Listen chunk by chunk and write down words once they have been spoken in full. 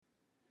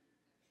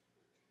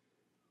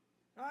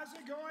How's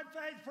it going,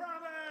 Faith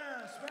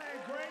Promise? Man,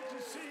 great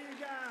to see you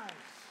guys.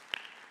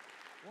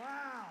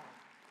 Wow.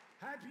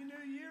 Happy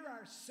New Year, our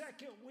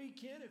second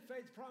weekend at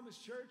Faith Promise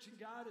Church, and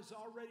God is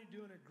already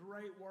doing a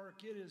great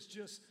work. It is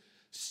just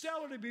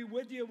stellar to be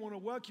with you. I want to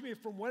welcome you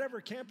from whatever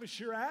campus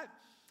you're at.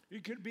 You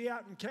could be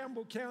out in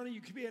Campbell County,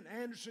 you could be in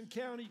Anderson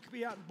County, you could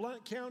be out in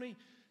Blount County,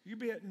 you could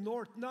be at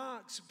North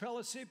Knox,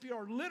 Pellissippi,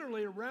 or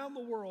literally around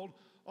the world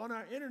on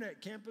our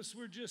internet campus.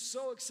 We're just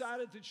so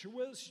excited that you're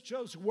with us. You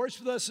chose to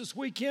worship with us this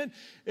weekend.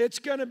 It's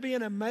going to be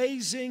an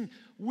amazing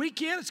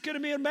weekend. It's going to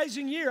be an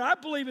amazing year. I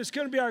believe it's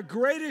going to be our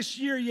greatest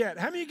year yet.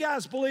 How many of you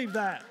guys believe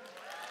that?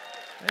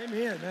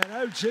 Amen, man.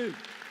 Oh, too.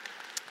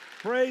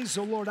 Praise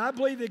the Lord. I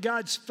believe that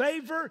God's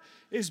favor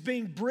is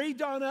being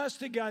breathed on us,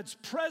 that God's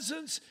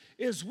presence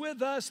is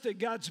with us, that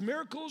God's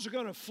miracles are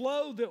going to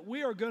flow, that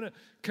we are going to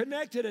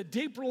connect at a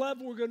deeper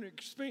level. We're going to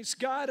experience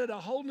God at a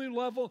whole new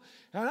level.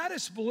 And I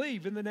just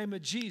believe in the name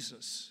of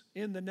Jesus,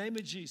 that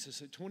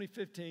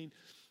 2015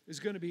 is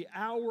going to be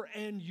our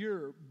and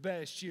your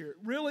best year. It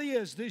really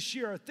is. This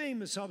year, our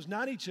theme is Psalms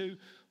 92,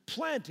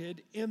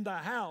 planted in the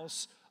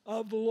house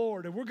of the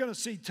Lord. And we're going to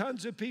see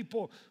tons of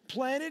people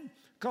planted,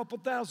 a couple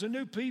thousand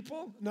new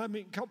people.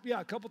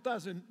 A couple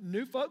thousand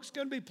new folks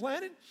going to be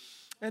planted.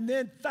 And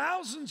then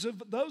thousands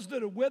of those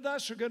that are with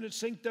us are going to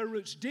sink their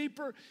roots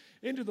deeper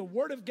into the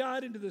Word of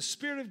God, into the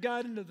Spirit of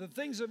God, into the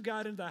things of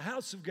God, into the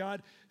house of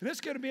God. And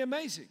it's going to be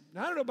amazing.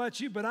 Now, I don't know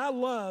about you, but I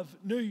love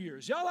New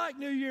Year's. Y'all like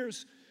New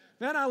Year's?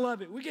 Man, I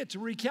love it. We get to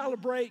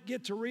recalibrate,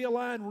 get to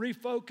realign,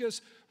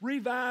 refocus,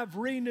 revive,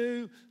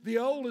 renew. The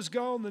old is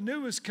gone, the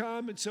new has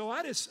come. And so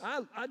I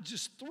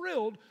just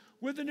thrilled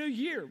with the new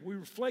year. We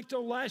reflect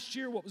on last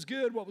year, what was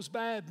good, what was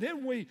bad.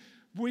 Then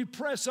we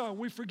press on.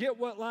 We forget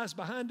what lies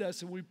behind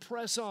us, and we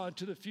press on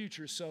to the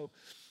future. So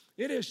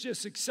it is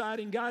just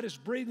exciting. God is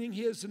breathing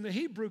His, and the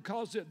Hebrew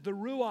calls it the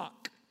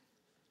Ruach,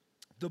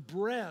 the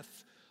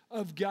breath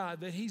of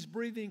God, that He's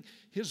breathing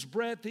His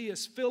breath. He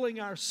is filling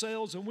our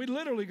sails, and we're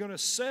literally going to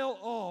sail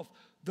off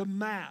the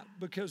map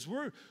because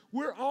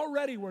we're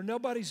already where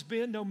nobody's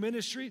been, no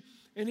ministry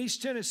in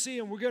East Tennessee,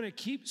 and we're going to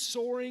keep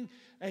soaring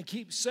and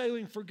keep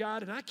sailing for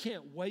God, and I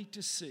can't wait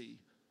to see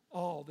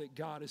all that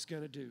God is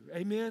going to do.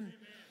 Amen?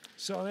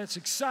 So that's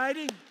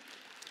exciting.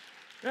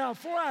 Now,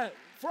 before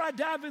I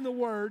dive in the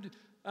Word,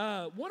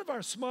 one of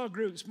our small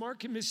groups,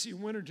 Mark and Missy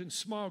Winterton's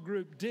small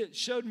group,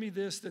 showed me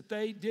this that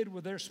they did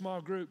with their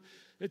small group.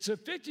 It's a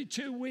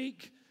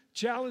 52-week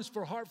challenge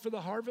for Heart for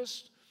the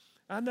Harvest.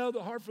 I know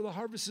the Heart for the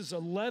Harvest is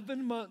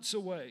 11 months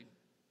away.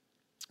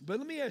 But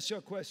let me ask you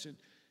a question.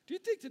 Do you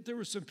think that there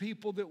were some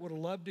people that would have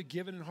loved to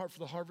give it in Heart for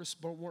the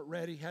Harvest but weren't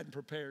ready, hadn't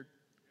prepared?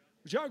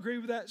 Would y'all agree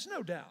with that? There's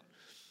no doubt.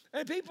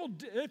 And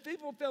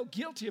people felt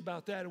guilty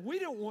about that, and we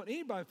don't want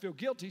anybody to feel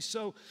guilty.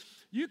 So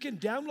you can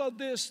download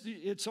this.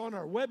 It's on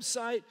our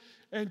website,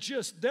 and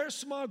just their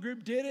small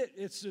group did it.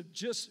 It's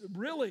just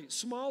really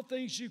small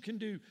things you can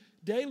do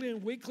daily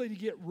and weekly to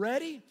get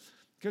ready.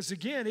 Because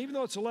again, even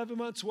though it's 11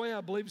 months away,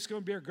 I believe it's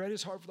going to be our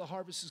greatest Heart for the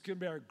Harvest. It's going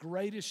to be our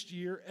greatest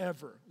year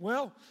ever.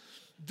 Well,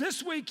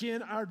 this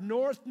weekend, our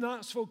North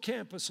Knoxville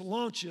campus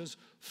launches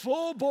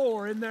full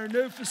bore in their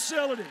new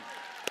facility.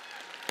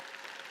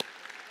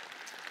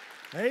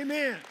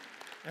 Amen.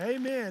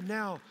 Amen.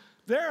 Now,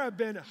 there have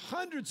been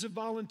hundreds of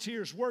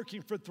volunteers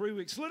working for 3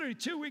 weeks. Literally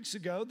 2 weeks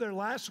ago, their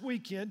last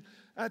weekend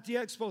at the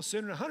Expo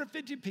Center,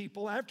 150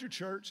 people after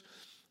church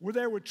were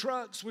there with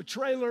trucks, with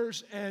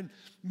trailers, and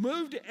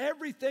moved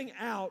everything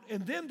out.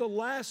 And then the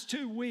last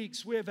 2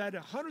 weeks, we have had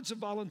hundreds of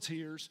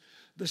volunteers.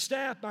 The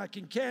staff, Mike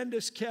and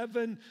Candace,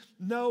 Kevin,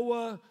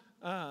 Noah,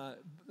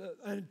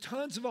 and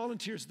tons of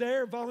volunteers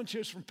there,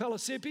 volunteers from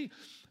Pellissippi,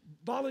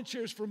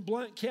 volunteers from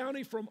Blount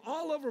County, from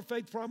all over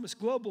Faith Promise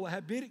Global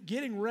have been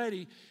getting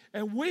ready.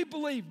 And we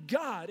believe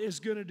God is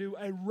going to do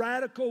a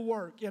radical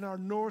work in our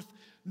North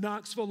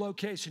Knoxville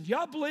location.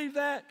 Y'all believe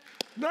that?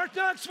 North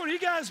Knoxville, you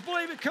guys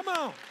believe it? Come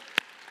on.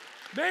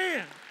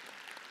 Man.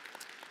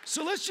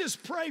 So let's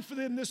just pray for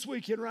them this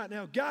weekend right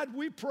now. God,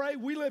 we pray,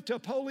 we lift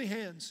up holy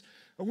hands,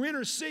 and we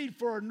intercede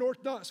for our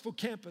North Knoxville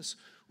campus.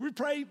 We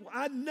pray,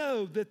 I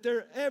know that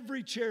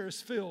every chair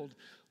is filled.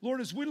 Lord,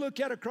 as we look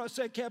out across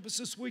that campus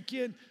this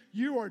weekend,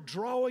 you are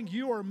drawing,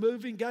 you are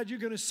moving. God, you're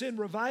going to send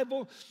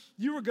revival.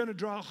 You are going to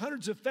draw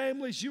hundreds of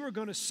families. You are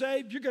going to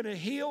save. You're going to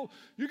heal.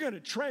 You're going to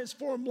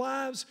transform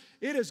lives.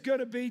 It is going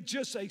to be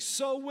just a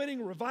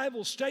soul-winning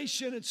revival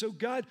station. And so,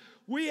 God,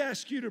 we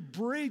ask you to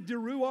breathe the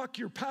Ruach,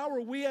 your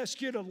power. We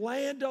ask you to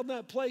land on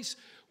that place.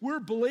 We're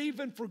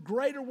believing for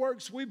greater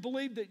works. We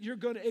believe that you're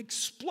going to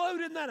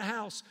explode in that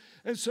house.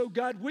 And so,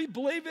 God, we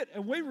believe it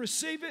and we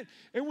receive it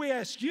and we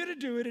ask you to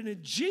do it. And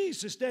in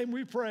Jesus' name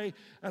we pray.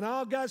 And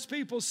all God's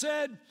people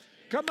said,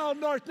 come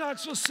on, North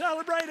Knoxville,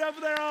 celebrate over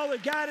there all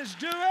that God is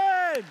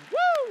doing.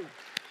 Woo!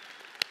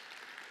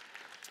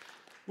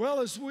 Well,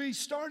 as we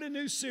start a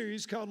new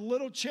series called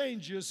Little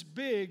Changes,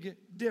 Big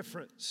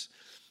Difference.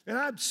 And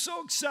I'm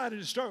so excited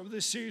to start with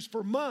this series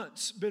for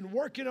months. Been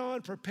working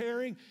on,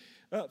 preparing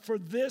for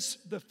this,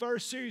 the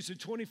first series of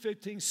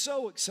 2015.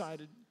 So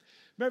excited.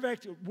 Matter of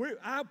fact,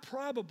 I'm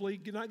probably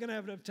not going to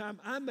have enough time.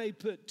 I may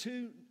put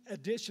 2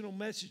 additional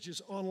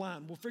messages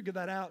online. We'll figure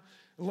that out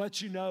and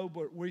let you know.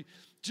 But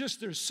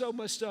there's so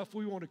much stuff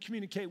we want to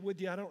communicate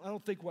with you. I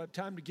don't think we'll have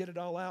time to get it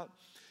all out.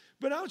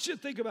 But I want you to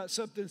think about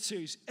something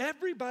serious.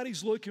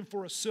 Everybody's looking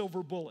for a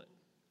silver bullet.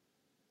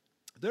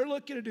 They're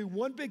looking to do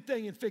one big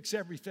thing and fix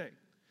everything.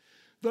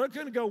 They're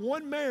going to go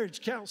one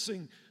marriage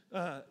counseling,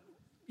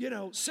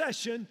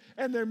 session,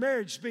 and their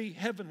marriage be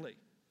heavenly.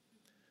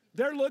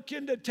 They're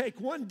looking to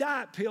take one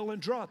diet pill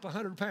and drop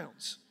 100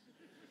 pounds.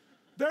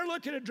 They're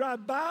looking to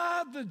drive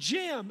by the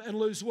gym and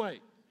lose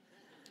weight.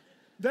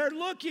 They're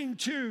looking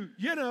to,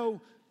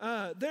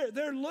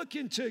 they're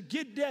looking to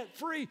get debt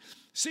free.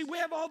 See, we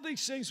have all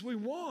these things we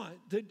want.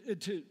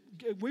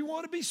 We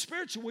want to be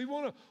spiritual. We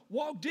want to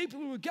walk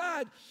deeply with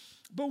God.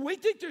 But we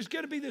think there's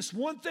going to be this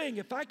one thing.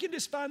 If I can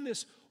just find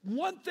this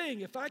one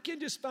thing, it's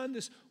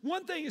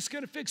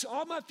going to fix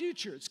all my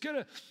future. It's going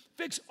to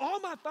fix all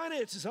my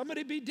finances. I'm going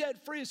to be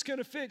debt free. It's going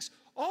to fix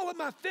all of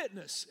my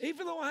fitness.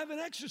 Even though I haven't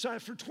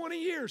exercised for 20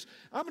 years,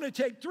 I'm going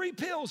to take 3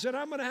 pills and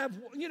I'm going to have,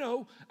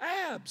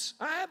 abs.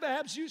 I have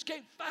abs. You just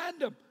can't find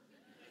them.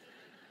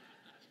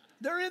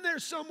 They're in there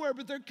somewhere,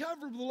 but they're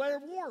covered with a layer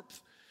of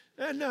warmth.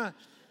 And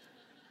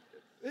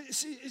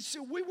see,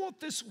 we want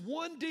this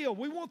one deal.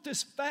 We want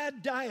this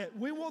fad diet.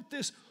 We want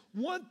this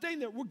one thing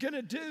that we're going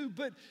to do,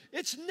 but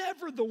it's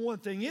never the one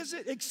thing, is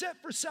it?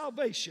 Except for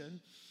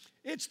salvation.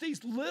 It's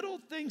these little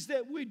things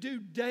that we do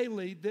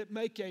daily that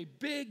make a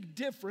big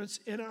difference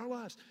in our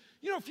lives.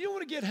 If you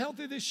want to get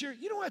healthy this year,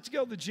 you don't have to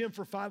go to the gym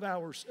for 5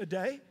 hours a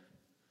day.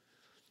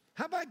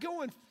 How about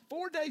going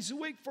 4 days a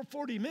week for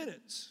 40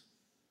 minutes?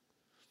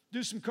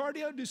 Do some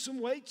cardio, do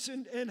some weights,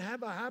 and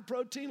have a high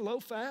protein,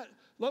 low fat,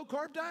 low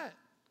carb diet.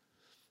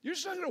 You're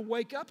just not going to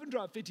wake up and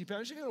drop 50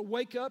 pounds. You're going to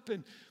wake up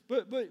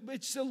but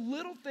it's the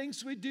little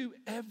things we do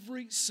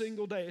every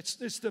single day.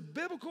 It's the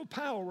biblical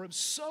power of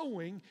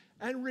sowing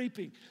and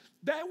reaping.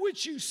 That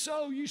which you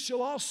sow, you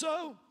shall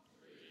also.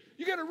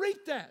 You got to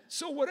reap that.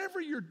 So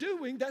whatever you're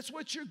doing, that's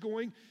what you're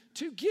going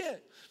to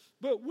get.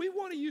 But we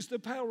want to use the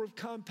power of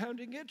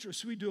compounding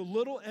interest. We do a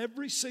little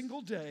every single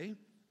day.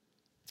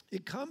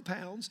 It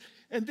compounds,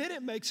 and then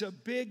it makes a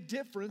big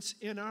difference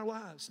in our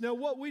lives. Now,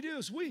 what we do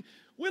is we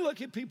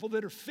look at people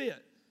that are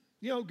fit,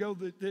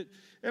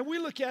 and we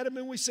look at them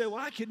and we say, well,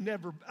 I could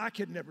never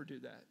do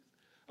that.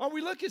 Or we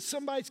look at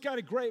somebody that's got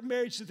a great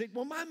marriage and think,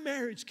 well, my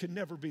marriage could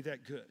never be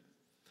that good.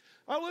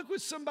 Or look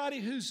with somebody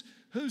who's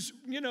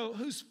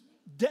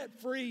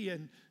debt-free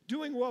and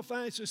doing well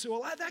financially and say,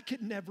 well, that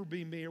could never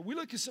be me. Or we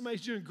look at somebody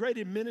who's doing great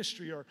in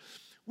ministry, or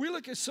we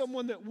look at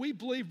someone that we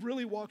believe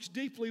really walks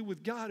deeply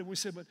with God, and we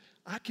say, but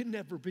I can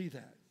never be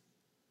that.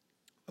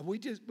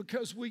 And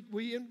because we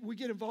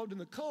get involved in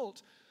the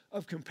cult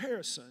of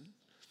comparison,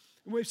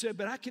 and we say,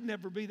 but I could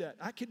never be that.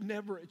 I could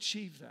never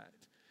achieve that.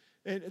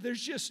 And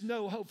there's just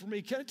no hope for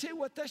me. Can I tell you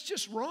what? That's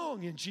just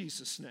wrong in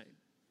Jesus' name.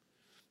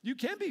 You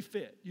can be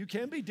fit. You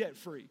can be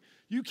debt-free.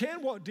 You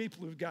can walk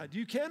deeply with God.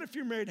 You can, if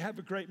you're married, have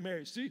a great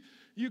marriage.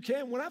 You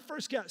can. When I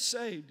first got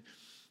saved,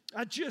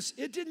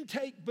 it didn't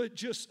take but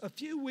just a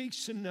few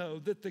weeks to know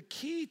that the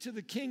key to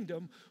the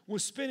kingdom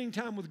was spending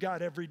time with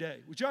God every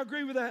day. Would y'all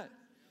agree with that?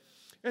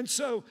 And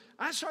so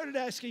I started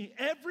asking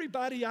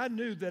everybody I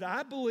knew that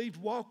I believed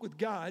walked with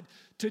God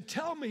to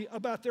tell me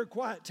about their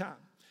quiet time.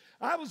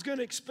 I was going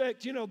to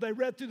expect, they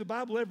read through the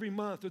Bible every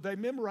month, or they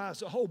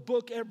memorized a whole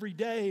book every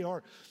day,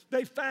 or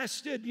they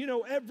fasted,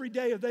 every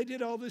day, or they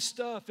did all this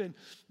stuff and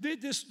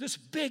did this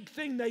big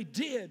thing they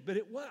did, but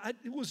it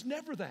was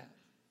never that.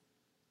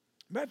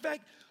 Matter of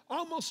fact,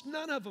 almost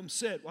none of them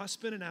said, well, I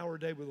spent an hour a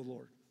day with the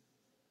Lord.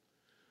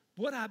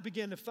 What I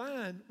began to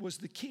find was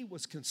the key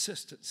was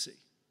consistency.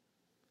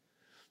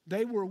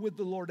 They were with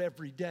the Lord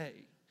every day.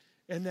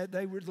 And that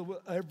they were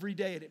every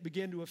day, and it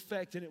began to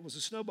affect, and it was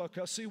a snowball.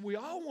 Because, see, we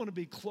all want to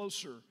be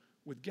closer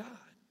with God.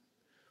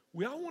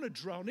 We all want to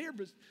draw near,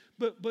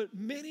 but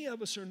many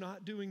of us are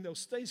not doing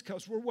those things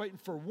because we're waiting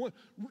for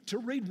to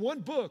read one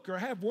book or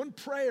have one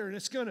prayer, and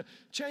it's going to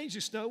change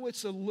us. No,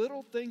 it's the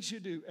little things you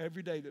do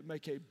every day that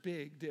make a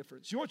big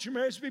difference. You want your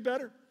marriage to be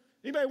better?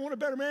 Anybody want a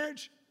better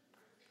marriage?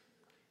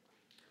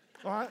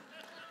 All right.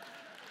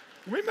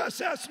 We must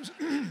have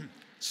some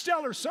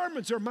stellar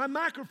sermons, or my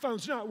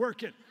microphone's not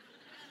working.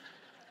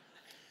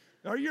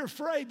 Or you're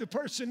afraid the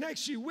person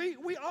next to you.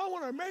 We all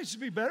want our marriage to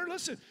be better.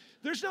 Listen,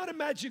 there's not a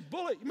magic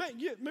bullet.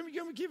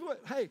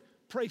 Hey,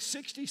 pray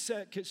 60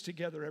 seconds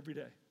together every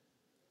day.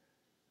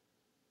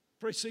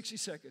 Pray 60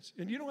 seconds.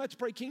 And you don't have to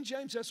pray King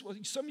James. That's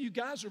what some of you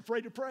guys are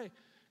afraid to pray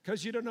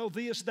because you don't know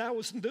theest,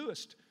 thouest, and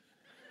doest.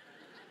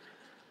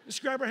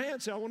 Just grab our hand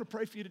and say, I want to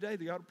pray for you today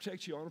that God will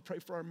protect you. I want to pray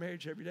for our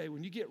marriage every day.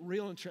 When you get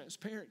real and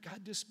transparent, God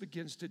just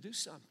begins to do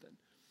something.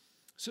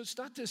 So it's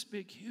not this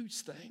big,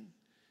 huge thing.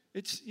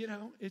 It's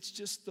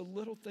just the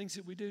little things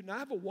that we do. Now, I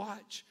have a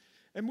watch,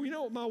 and we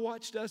know what my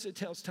watch does? It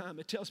tells time.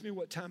 It tells me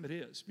what time it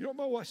is. You know what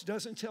my watch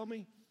doesn't tell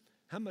me?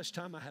 How much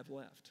time I have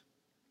left.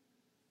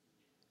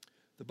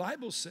 The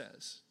Bible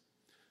says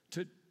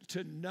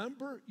to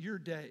number your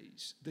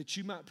days that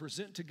you might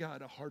present to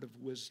God a heart of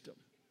wisdom.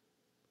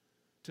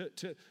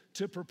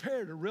 to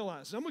prepare, to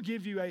realize. I'm going to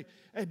give you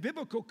a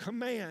biblical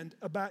command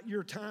about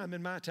your time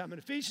and my time. In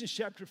Ephesians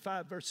chapter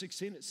 5, verse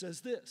 16, it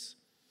says this.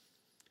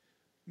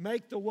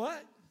 Make the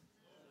what?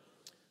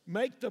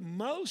 Make the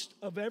most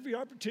of every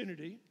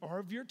opportunity or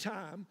of your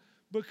time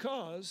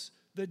because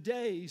the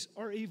days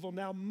are evil.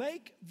 Now,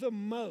 make the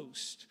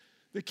most.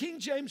 The King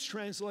James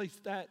translates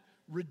that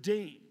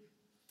redeem.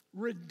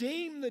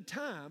 Redeem the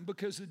time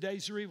because the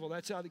days are evil.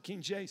 That's how the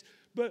King James.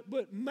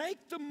 But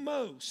make the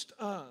most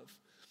of,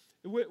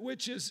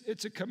 which is,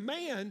 it's a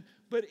command,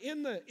 but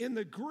in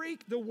the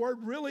Greek, the word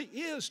really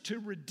is to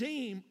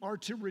redeem or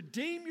to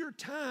redeem your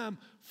time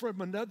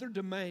from another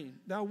domain.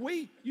 Now,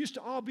 we used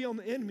to all be on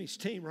the enemy's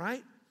team,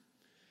 right?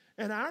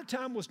 And our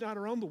time was not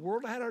our own. The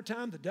world had our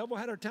time. The devil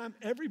had our time.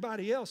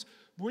 Everybody else.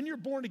 When you're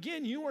born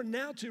again, you are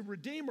now to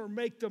redeem or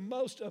make the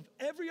most of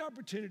every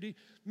opportunity.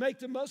 Make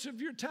the most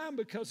of your time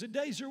because the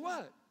days are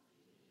what?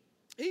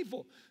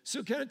 Evil.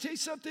 So can I tell you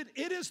something?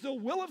 It is the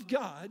will of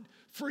God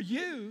for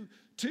you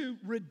to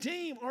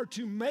redeem or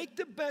to make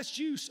the best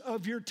use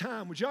of your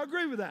time. Would y'all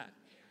agree with that?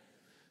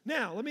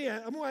 Now, I'm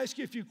going to ask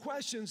you a few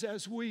questions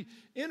as we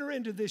enter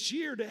into this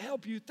year to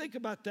help you think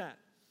about that.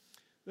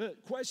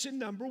 Question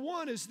number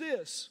one is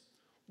this.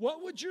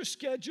 What would your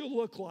schedule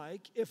look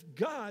like if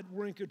God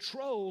were in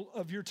control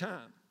of your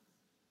time?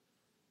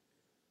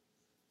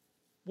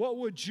 What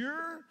would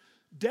your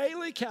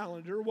daily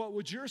calendar, what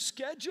would your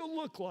schedule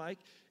look like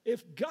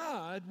if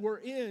God were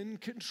in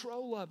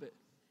control of it?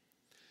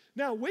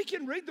 Now, we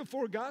can read the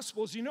four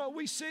Gospels. You know what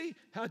we see?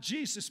 How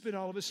Jesus spent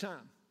all of his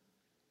time.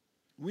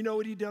 We know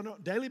what he did on a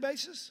daily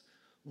basis,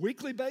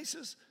 weekly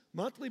basis,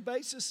 monthly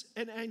basis,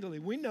 and annually.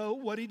 We know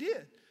what he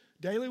did.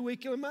 Daily,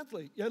 weekly, and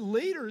monthly. A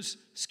leader's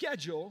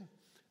schedule,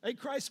 a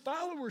Christ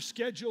follower's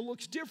schedule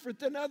looks different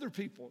than other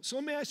people. So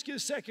let me ask you a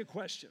second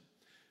question.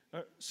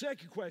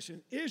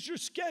 Is your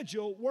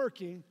schedule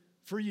working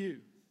for you?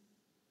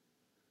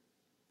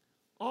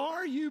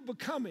 Are you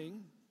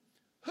becoming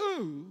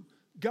who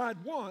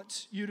God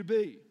wants you to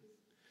be?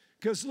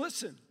 Because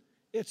listen,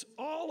 it's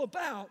all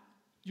about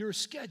your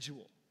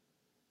schedule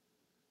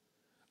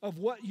of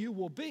what you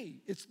will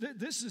be.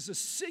 This is a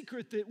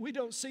secret that we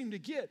don't seem to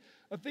get.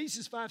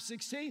 Ephesians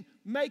 5:16,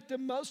 make the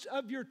most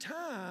of your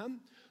time,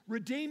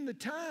 redeem the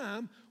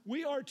time.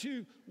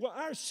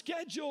 Our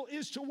schedule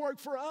is to work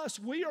for us.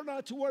 We are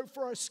not to work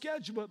for our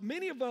schedule, but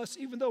many of us,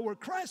 even though we're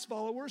Christ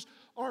followers,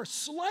 are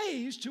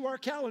slaves to our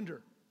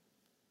calendar,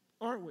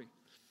 aren't we?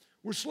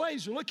 We're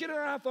slaves. We're looking at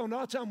our iPhone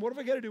all the time. What have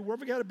I got to do? Where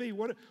have I got to be?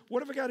 What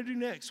have I got to do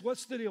next?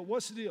 What's the deal?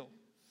 What's the deal?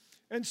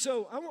 And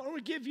so I want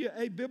to give you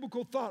a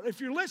biblical thought.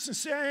 If you're listening,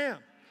 say I am.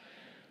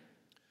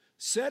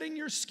 Setting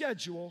your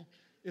schedule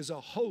is a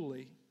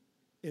holy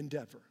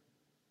endeavor.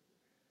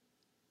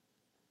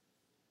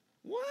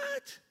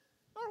 What?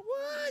 Or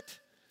what?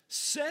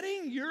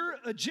 Setting your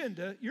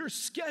agenda, your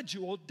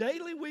schedule,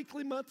 daily,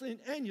 weekly, monthly, and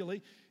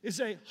annually, is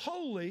a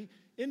holy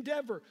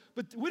endeavor.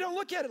 But we don't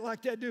look at it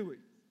like that, do we?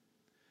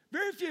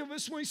 Very few of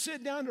us, when we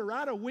sit down to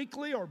write a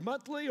weekly or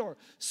monthly or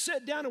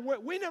sit down and work,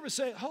 we never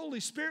say,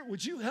 Holy Spirit,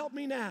 would you help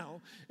me now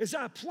as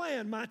I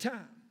plan my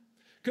time?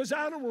 Because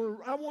I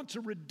want to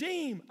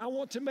redeem, I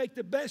want to make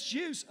the best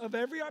use of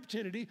every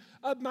opportunity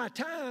of my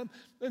time.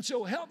 And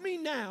so help me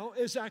now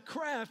as I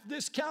craft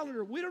this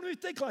calendar. We don't even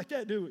think like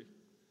that, do we?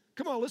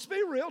 Come on, let's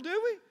be real, do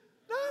we?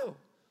 No.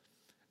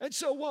 And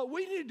so what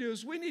we need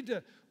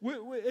to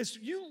do is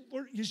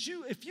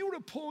if you were to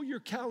pull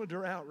your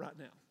calendar out right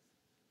now,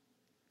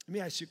 let me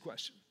ask you a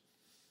question.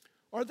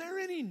 Are there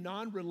any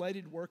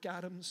non-related work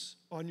items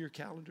on your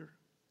calendar?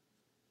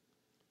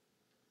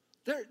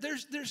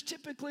 There's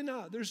typically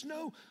not. There's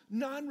no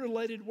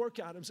non-related work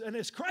items. And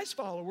as Christ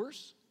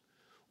followers,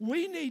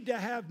 we need to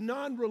have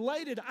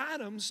non-related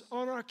items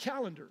on our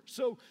calendar.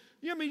 So,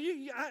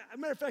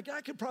 matter of fact,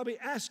 I could probably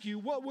ask you,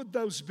 what would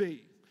those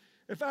be?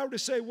 If I were to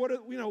say, what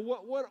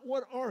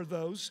are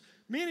those?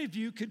 Many of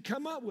you could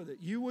come up with it.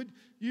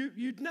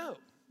 You'd know.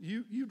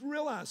 You'd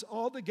realize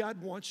all that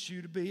God wants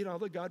you to be and all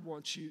that God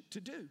wants you to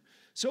do.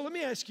 So let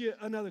me ask you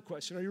another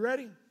question. Are you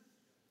ready?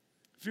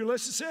 If you're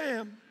listening, say I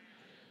am.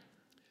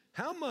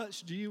 How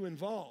much do you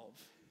involve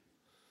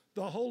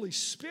the Holy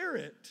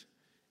Spirit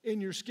in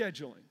your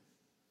scheduling?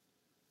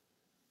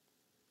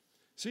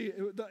 See,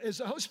 is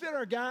the Holy Spirit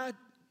our guide?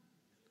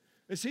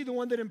 Is he the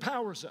one that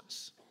empowers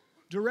us,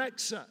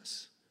 directs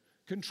us,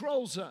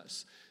 controls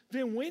us?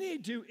 Then we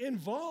need to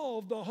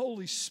involve the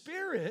Holy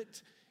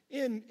Spirit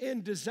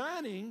in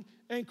designing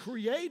and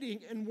creating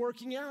and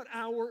working out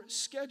our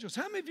schedules.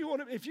 How many of you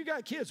if you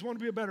got kids, want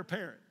to be a better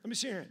parent? Let me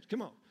see your hands.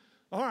 Come on.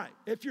 All right.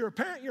 If you're a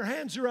parent, your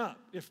hands are up.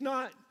 If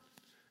not,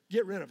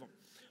 get rid of them.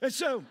 And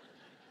so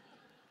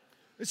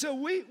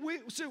we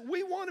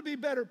want to be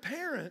better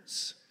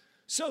parents,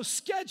 so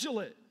schedule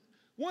it.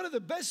 One of the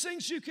best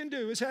things you can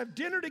do is have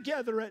dinner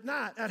together at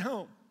night at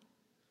home.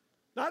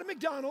 Not at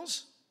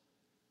McDonald's.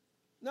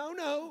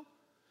 No.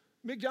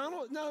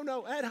 McDonald's,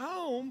 no. At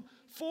home,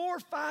 4 or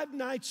 5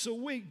 nights a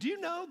week. Do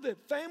you know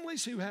that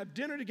families who have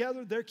dinner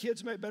together, their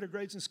kids make better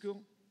grades in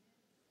school?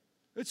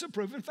 It's a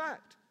proven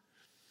fact.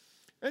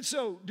 And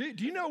so, do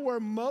you know where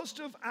most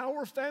of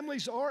our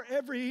families are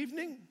every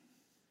evening?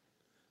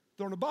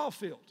 They're on a ball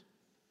field.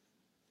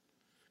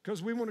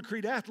 Because we want to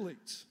create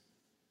athletes.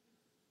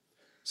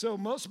 So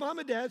most mom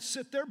and dads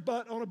sit their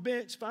butt on a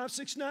bench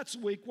 5-6 nights a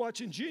week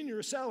watching Junior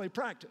or Sally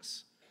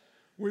practice.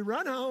 We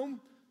run home,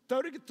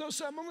 throw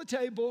something on the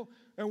table,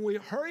 and we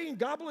hurry and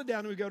gobble it down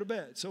and we go to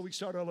bed. So we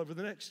start all over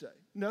the next day.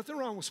 Nothing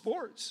wrong with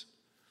sports.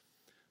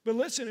 But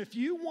listen, if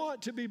you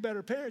want to be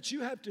better parents,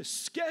 you have to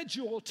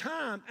schedule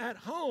time at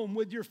home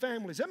with your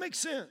families. That makes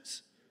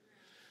sense.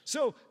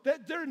 So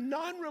that they're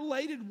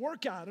non-related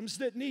work items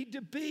that need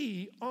to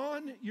be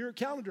on your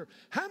calendar.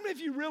 How many of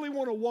you really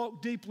want to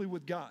walk deeply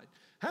with God?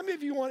 How many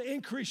of you want to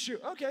increase your,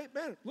 okay,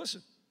 man,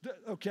 listen,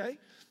 okay.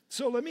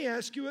 So let me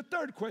ask you a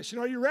third question.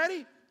 Are you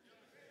ready?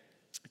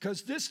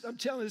 Because I'm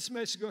telling you, this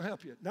message is going to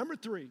help you. Number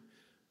 3,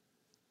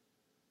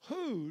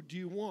 who do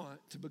you want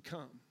to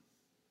become?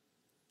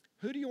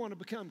 Who do you want to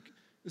become?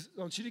 I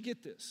want you to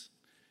get this.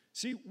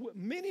 See,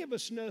 many of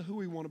us know who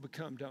we want to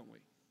become, don't we?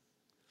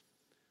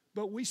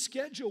 But we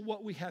schedule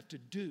what we have to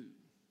do,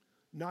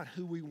 not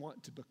who we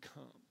want to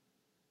become.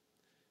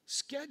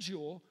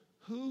 Schedule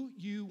who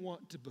you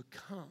want to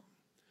become,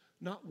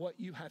 not what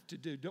you have to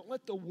do. Don't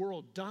let the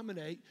world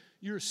dominate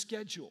your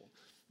schedule.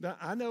 Now,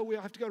 I know we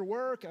have to go to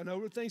work. I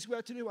know the things we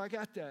have to do. I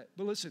got that.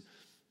 But listen,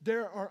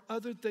 there are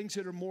other things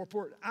that are more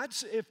important. I'd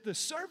say if the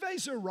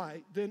surveys are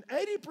right, then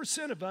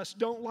 80% of us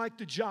don't like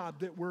the job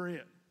that we're in.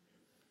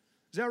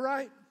 Is that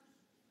right?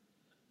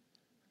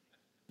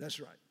 That's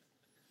right.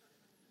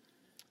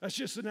 That's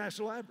just the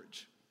national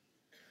average.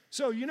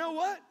 So you know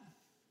what?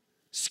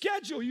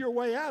 Schedule your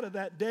way out of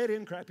that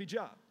dead-end crappy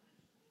job.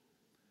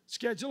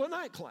 Schedule a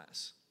night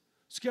class.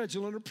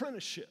 Schedule an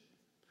apprenticeship.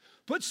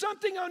 Put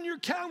something on your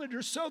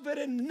calendar so that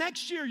in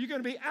next year you're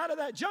going to be out of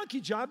that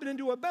junky job and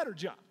into a better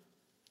job.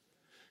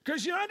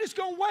 Because you're not just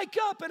going to wake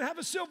up and have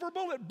a silver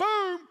bullet,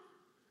 boom,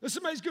 and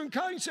somebody's going to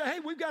call you and say, hey,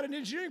 we've got an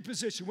engineering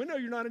position. We know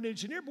you're not an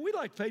engineer, but we'd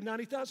like to pay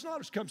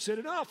 $90,000 to come sit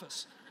in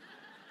office.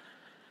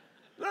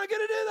 We're not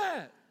going to do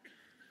that.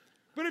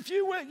 But if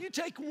you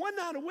take one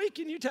night a week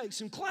and you take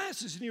some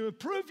classes and you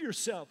improve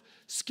yourself,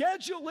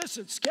 schedule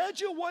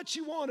what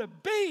you want to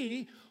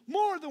be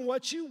more than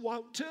what you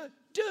want to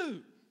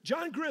do.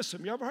 John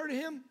Grissom, you ever heard of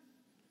him?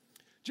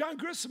 John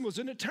Grissom was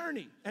an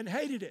attorney and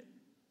hated it.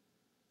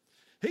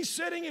 He's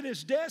sitting at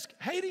his desk,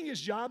 hating his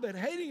job and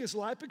hating his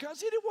life because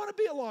he didn't want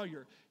to be a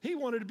lawyer. He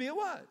wanted to be a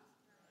what?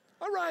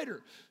 A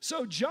writer.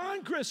 So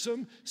John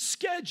Grissom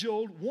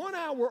scheduled 1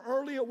 hour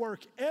early at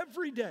work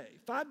every day,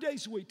 5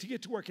 days a week, to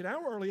get to work an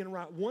hour early and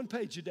write 1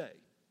 page a day.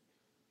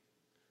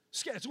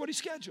 That's what he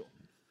scheduled.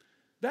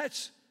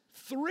 That's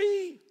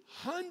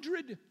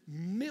 300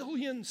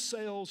 million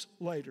sales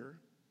later.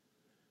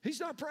 He's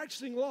not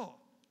practicing law.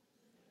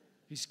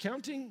 He's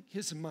counting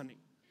his money.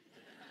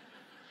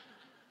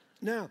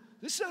 Now,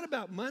 this is not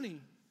about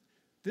money.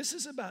 This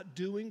is about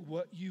doing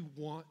what you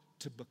want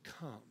to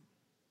become.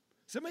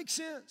 Does that make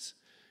sense?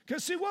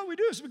 Because see, what we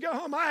do is we go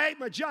home, I hate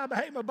my job,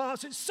 I hate my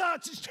boss, it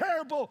sucks, it's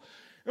terrible.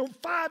 And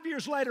 5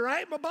 years later, I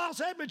hate my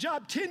boss, I hate my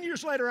job. 10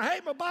 years later, I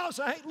hate my boss,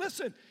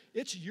 listen,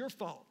 it's your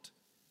fault.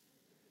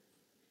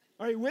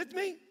 Are you with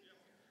me?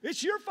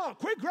 It's your fault.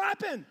 Quit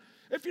griping.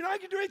 If you're not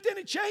going to do anything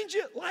to change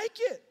it, like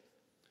it.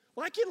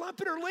 Like it, lump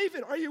it, or leave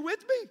it. Are you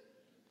with me?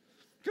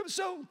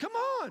 Come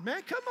on,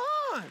 man, come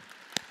on.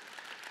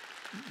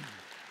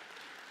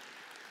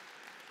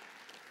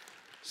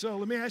 So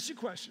let me ask you a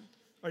question.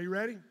 Are you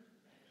ready?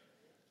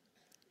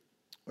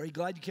 Are you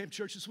glad you came to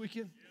church this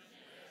weekend?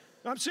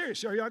 I'm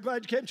serious. Are y'all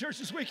glad you came to church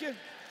this weekend?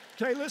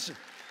 Okay, listen.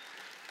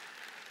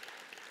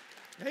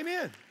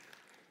 Amen.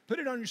 Put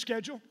it on your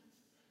schedule.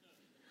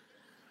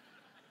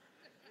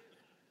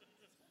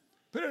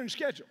 Put it on your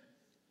schedule.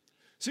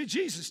 See,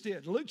 Jesus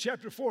did. Luke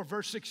chapter 4,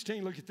 verse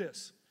 16, look at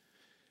this.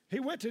 He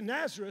went to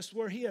Nazareth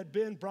where he had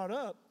been brought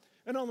up,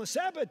 and on the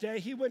Sabbath day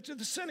he went to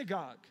the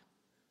synagogue,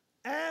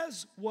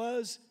 as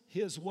was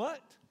his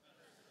what?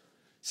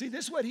 See,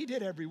 this is what he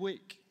did every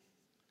week.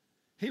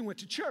 He went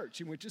to church,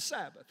 he went to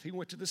Sabbath, he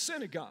went to the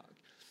synagogue,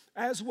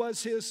 as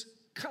was his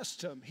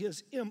custom,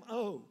 his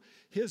M.O.,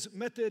 his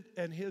method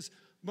and his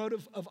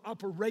motive of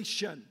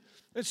operation.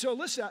 And so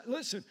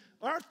listen,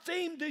 our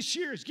theme this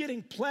year is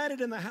getting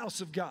planted in the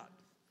house of God.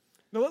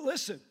 Now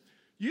listen,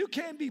 you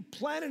can't be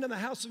planted in the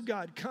house of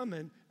God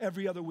coming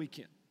every other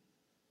weekend.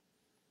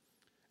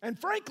 And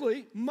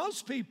frankly,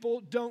 most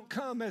people don't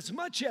come as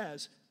much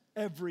as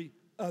every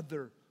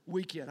other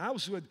weekend. I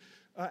was with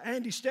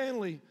Andy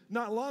Stanley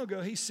not long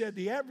ago. He said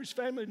the average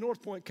family in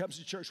North Point comes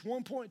to church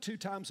 1.2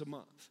 times a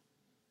month.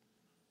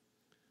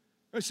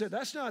 I said,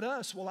 that's not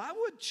us. Well, I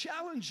would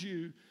challenge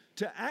you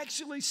to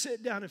actually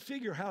sit down and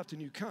figure how often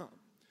you come.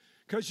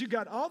 Because you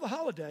got all the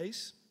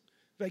holidays,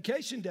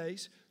 vacation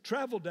days,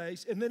 travel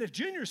days, and then if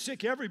Junior's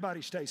sick,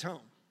 everybody stays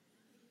home.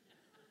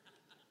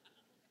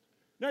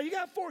 Now, you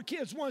got 4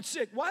 kids, 1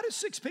 sick. Why do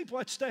 6 people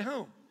have to stay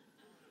home?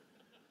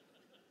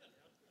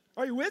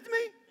 Are you with me?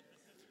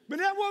 But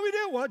that's what we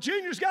do. Well,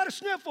 Junior's got a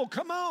sniffle.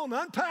 Come on,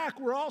 unpack.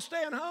 We're all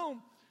staying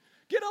home.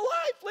 Get a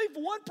life.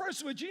 Leave one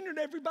person with Junior and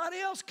everybody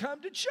else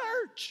come to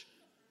church.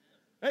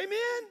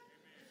 Amen?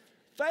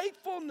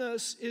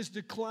 Faithfulness is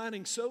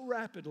declining so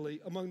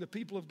rapidly among the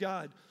people of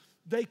God.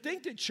 They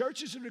think that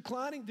churches are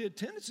declining. The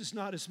attendance is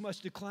not as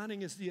much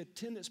declining as the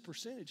attendance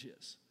percentage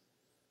is.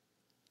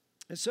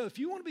 And so if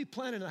you want to be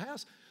planting a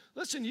house,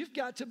 listen, you've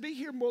got to be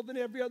here more than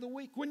every other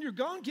week. When you're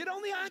gone, get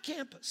on the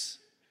iCampus.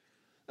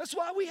 That's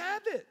why we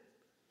have it.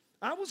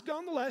 I was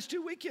gone the last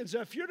 2 weekends.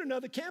 Now, if you're at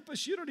another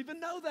campus, you don't even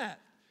know that.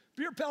 If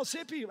you're at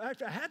Pellissippi,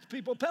 after half the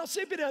people,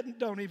 Pellissippi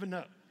don't even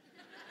know.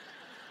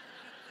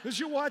 Because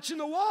you're watching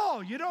the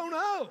wall. You don't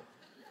know.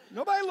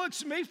 Nobody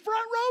looks at me.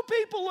 Front row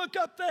people look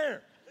up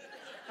there.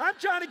 I'm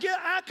trying to get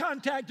eye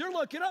contact. They're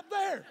looking up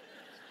there.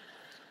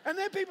 And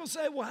then people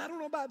say, well, I don't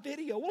know about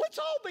video. Well, it's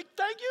all big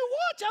thing you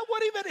watch. I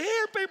wouldn't even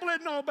hear people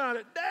didn't know about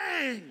it.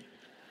 Dang.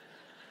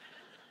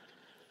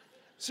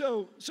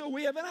 So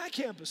we have an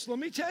iCampus. Let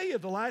me tell you,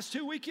 the last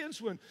 2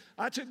 weekends when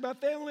I took my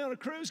family on a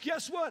cruise,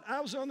 guess what? I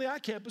was on the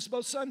iCampus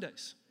both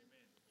Sundays.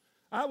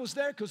 I was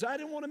there because I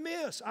didn't want to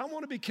miss. I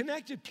want to be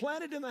connected,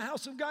 planted in the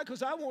house of God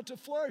because I want to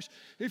flourish.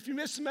 If you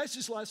missed the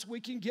message last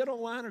week, you can get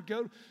online or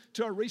go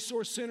to our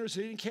resource centers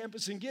at Eden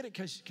Campus and get it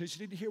because you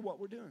need to hear what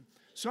we're doing.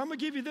 So I'm going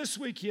to give you this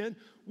weekend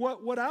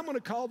what I'm going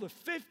to call the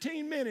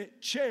 15-minute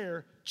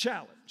chair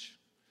challenge.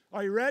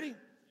 Are you ready?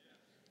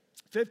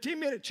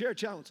 15-minute chair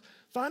challenge.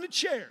 Find a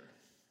chair.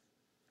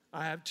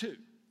 I have two.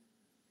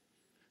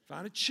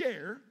 Find a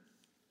chair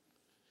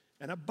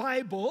and a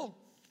Bible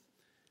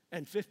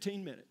and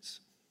 15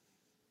 minutes.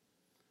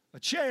 A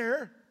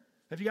chair.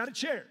 Have you got a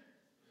chair?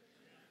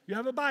 You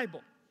have a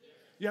Bible.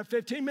 You have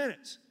 15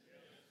 minutes.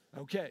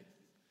 Okay.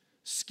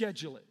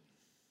 Schedule it.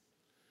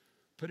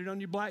 Put it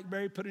on your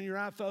BlackBerry, put it in your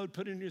iPhone,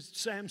 put it in your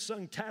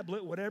Samsung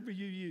tablet, whatever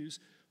you use.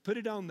 Put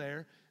it on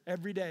there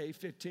every day,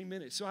 15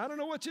 minutes. So I don't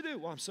know what to do.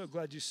 Well, I'm so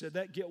glad you said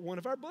that. Get one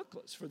of our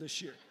booklets for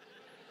this year.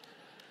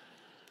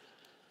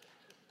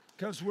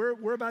 Because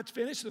we're about to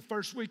finish the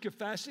first week of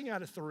fasting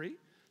out of 3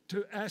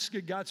 to ask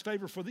God's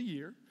favor for the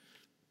year.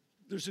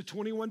 There's a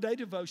 21-day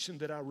devotion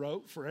that I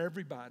wrote for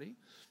everybody.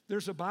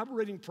 There's a Bible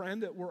reading plan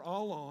that we're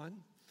all on.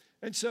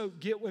 And so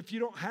if you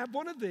don't have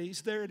one of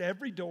these, they're at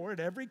every door, at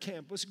every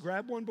campus.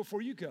 Grab one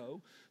before you go.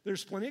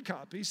 There's plenty of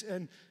copies,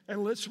 and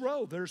let's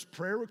roll. There's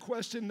prayer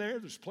requests in there.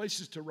 There's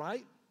places to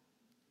write.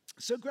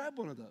 So grab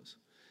one of those.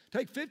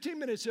 Take 15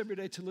 minutes every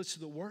day to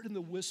listen to the word and the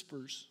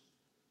whispers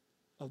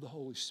of the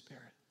Holy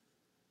Spirit.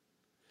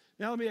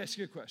 Now let me ask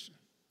you a question.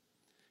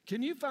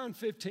 Can you find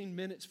 15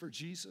 minutes for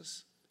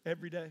Jesus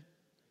every day?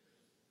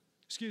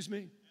 Excuse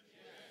me?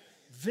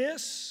 Yes.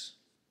 This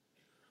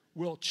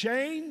will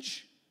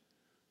change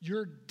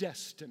your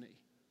destiny.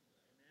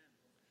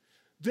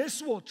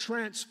 This will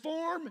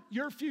transform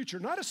your future.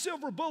 Not a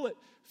silver bullet,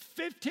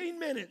 15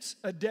 minutes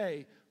a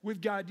day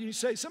with God. You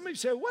say, some of you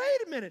say,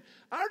 wait a minute,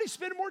 I already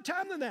spent more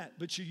time than that.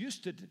 But you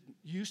used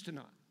to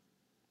not.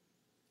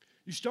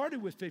 You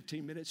started with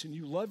 15 minutes and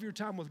you love your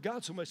time with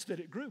God so much that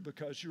it grew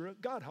because you're a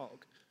God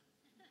hog.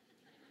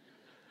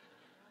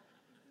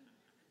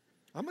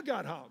 I'm a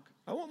God hog.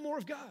 I want more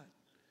of God.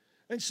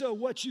 And so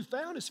what you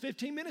found is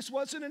 15 minutes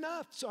wasn't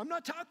enough. So I'm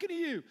not talking to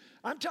you.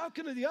 I'm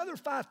talking to the other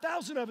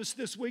 5,000 of us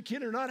this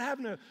weekend who are not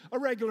having a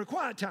regular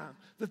quiet time.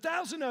 The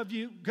 1,000 of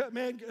you,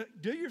 man,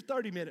 do your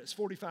 30 minutes,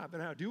 45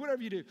 an hour. Do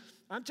whatever you do.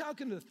 I'm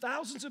talking to the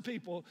thousands of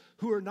people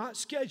who are not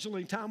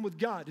scheduling time with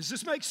God. Does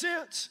this make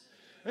sense?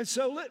 And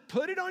so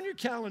put it on your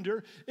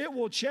calendar. It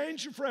will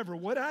change you forever.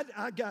 What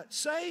I got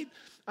saved,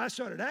 I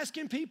started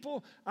asking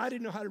people. I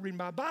didn't know how to read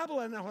my Bible.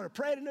 I didn't know how to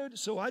pray to it.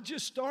 So I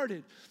just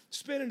started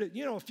spending it,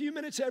 a few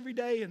minutes every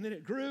day, and then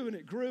it grew and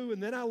it grew.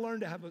 And then I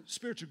learned to have a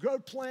spiritual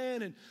growth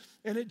plan,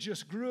 and it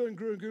just grew and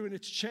grew and grew. And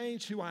it's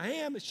changed who I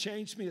am. It's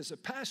changed me as a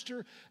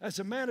pastor, as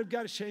a man of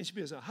God. It's changed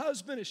me as a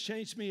husband. It's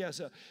changed me as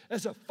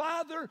a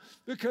father,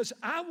 because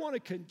I want to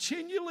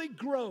continually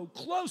grow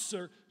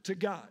closer to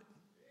God.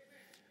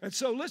 And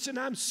so, listen,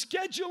 I'm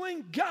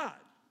scheduling God.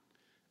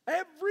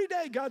 Every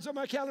day, God's on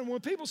my calendar.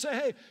 When people say,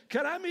 hey,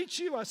 can I meet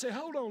you? I say,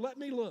 hold on, let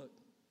me look.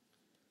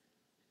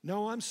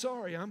 No, I'm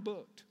sorry, I'm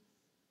booked.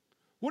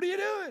 What are you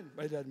doing?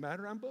 It doesn't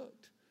matter, I'm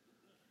booked.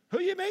 Who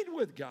are you meeting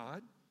with,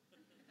 God?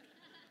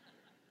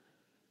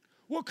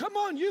 Well, come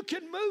on, you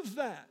can move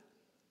that.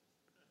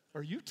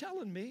 Are you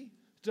telling me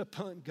to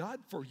punt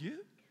God for you?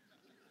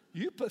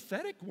 You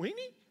pathetic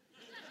weenie?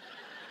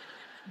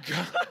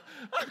 God,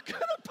 I'm going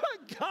to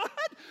put God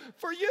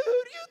for you?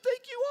 Who do you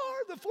think you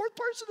are? The fourth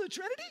person of the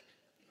Trinity?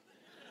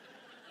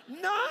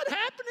 Not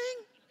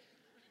happening.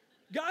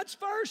 God's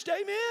first,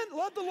 amen?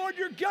 Love the Lord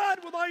your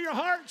God with all your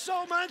heart,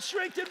 soul, mind,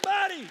 strength, and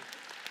body.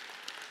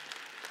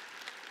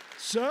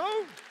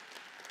 So,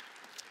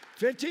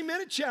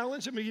 15-minute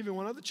challenge. Let me give you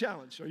one other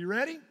challenge. Are you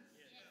ready? Yes.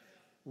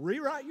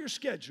 Rewrite your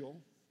schedule,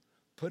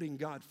 putting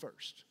God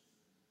first.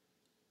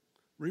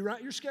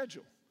 Rewrite your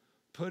schedule,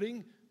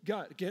 putting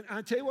God. Again,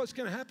 I tell you what's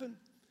going to happen.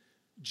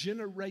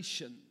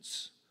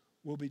 Generations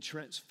will be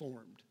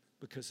transformed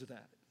because of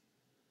that.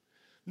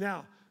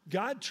 Now,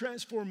 God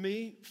transformed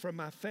me from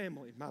my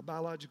family, my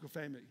biological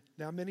family.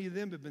 Now, many of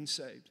them have been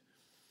saved.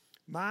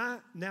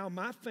 Now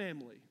my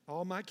family,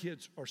 all my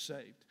kids are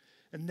saved.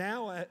 And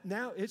now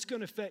it's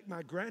going to affect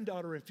my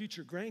granddaughter and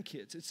future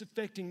grandkids. It's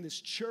affecting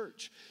this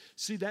church.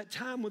 See, that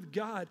time with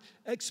God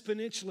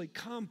exponentially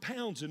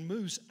compounds and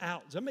moves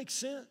out. Does that make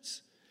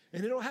sense?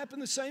 And it'll happen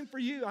the same for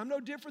you. I'm no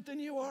different than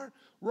you are.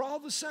 We're all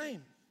the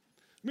same.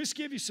 Let me just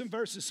give you some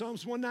verses.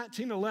 Psalms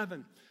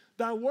 119:11.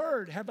 Thy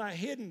word have I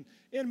hidden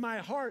in my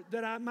heart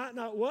that I might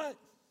not what?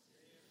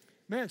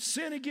 Man,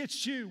 sin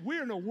against you.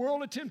 We're in a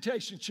world of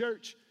temptation,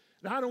 church.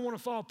 And I don't want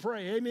to fall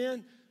prey.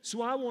 Amen?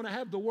 So I want to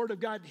have the word of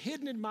God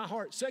hidden in my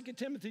heart. 2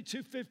 Timothy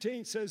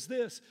 2:15 says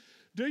this,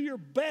 do your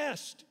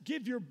best,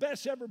 give your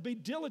best ever, be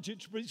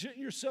diligent to present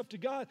yourself to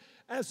God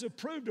as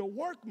approved, a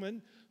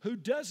workman who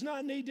does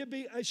not need to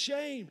be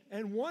ashamed,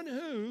 and one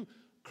who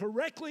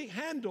correctly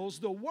handles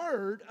the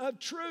word of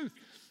truth.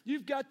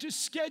 You've got to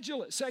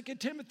schedule it. 2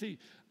 Timothy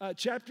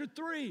chapter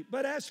 3.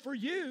 But as for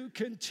you,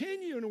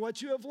 continue in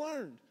what you have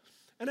learned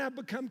and have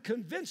become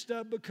convinced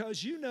of,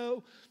 because you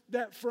know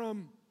that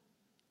from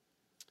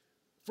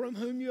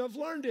whom you have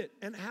learned it,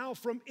 and how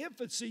from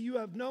infancy you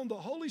have known the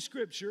Holy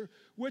Scripture,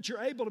 which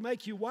are able to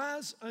make you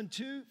wise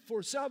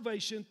for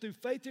salvation through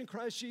faith in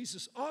Christ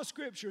Jesus. All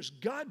Scripture is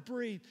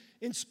God-breathed,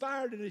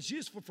 inspired, and is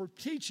useful for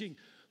teaching,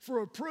 for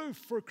reproof,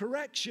 for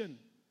correction,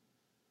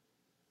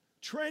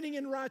 training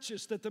in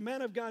righteousness, that the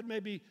man of God may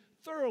be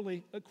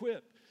thoroughly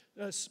equipped.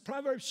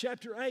 Proverbs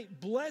chapter 8,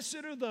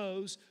 blessed are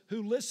those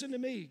who listen to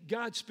me,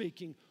 God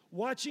speaking,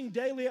 watching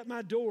daily at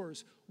my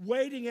doors,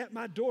 waiting at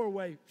my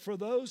doorway for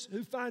those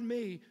who find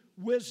me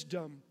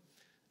wisdom.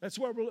 That's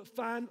where we'll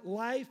find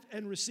life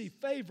and receive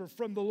favor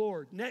from the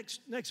Lord.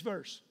 Next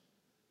verse.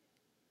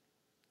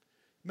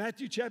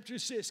 Matthew chapter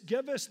 6.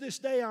 Give us this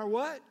day our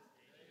what?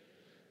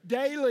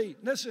 Daily.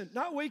 Listen,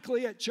 not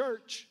weekly at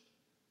church.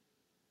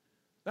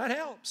 That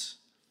helps.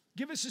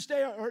 Give us this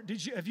day. Or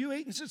have you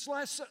eaten since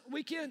last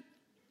weekend?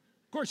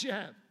 Of course you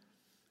have.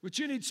 But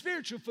you need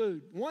spiritual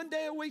food. One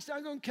day a week's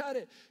not going to cut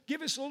it.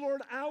 Give us,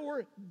 Lord,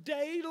 our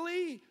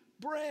daily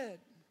bread.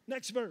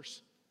 Next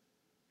verse.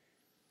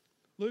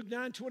 Luke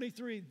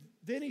 9:23.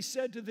 Then he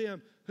said to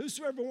them,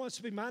 whosoever wants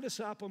to be my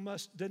disciple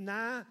must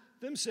deny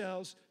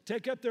themselves,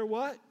 take up their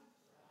what?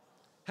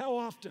 How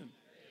often?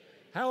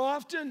 How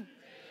often?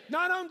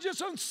 Not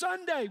just on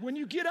Sunday when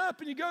you get up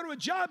and you go to a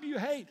job you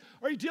hate,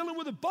 or you're dealing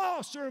with a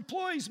boss or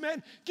employees,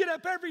 man. Get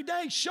up every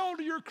day,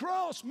 shoulder your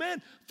cross,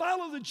 man.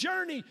 Follow the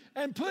journey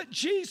and put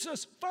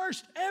Jesus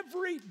first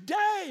every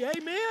day.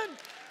 Amen?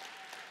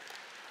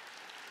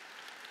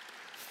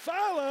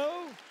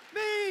 Follow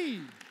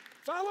me.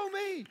 Follow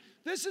me.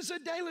 This is a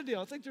daily deal.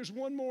 I think there's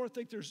one more. I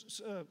think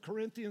there's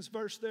Corinthians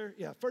verse there.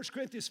 Yeah, 1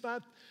 Corinthians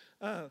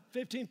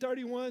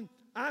 5:15-31.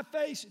 I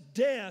face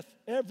death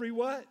every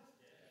what?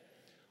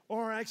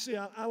 Or actually,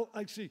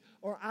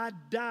 I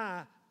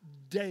die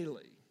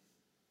daily,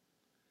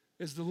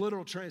 is the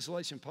literal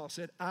translation. Paul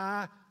said,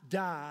 I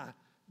die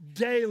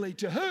daily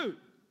to who?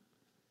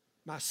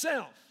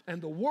 Myself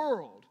and the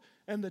world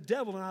and the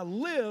devil, and I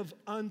live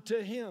unto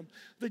him.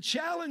 The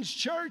challenge,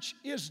 church,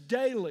 is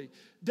daily.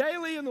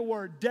 Daily in the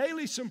Word,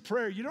 daily some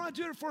prayer. You don't have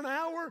to do it for an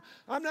hour.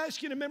 I'm not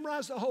asking you to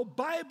memorize the whole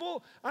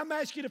Bible. I'm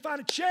asking you to find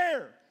a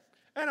chair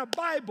and a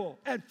Bible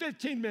and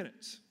 15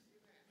 minutes.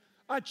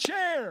 A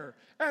chair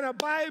and a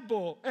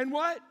Bible and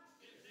what?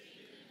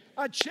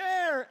 A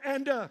chair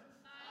and a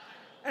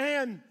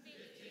and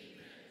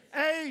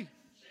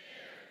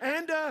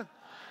a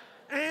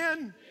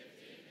and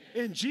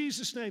in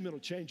Jesus' name it'll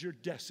change your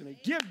destiny.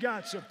 Give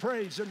God some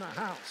praise in the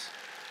house.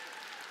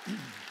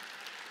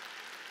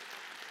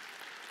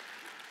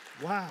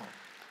 Wow.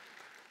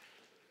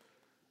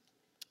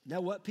 Now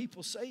what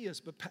people say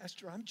is, but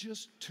Pastor, I'm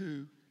just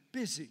too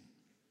busy.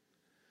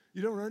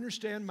 You don't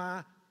understand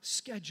my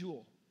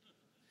schedule.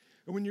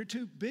 And when you're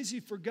too busy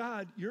for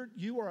God,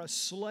 you are a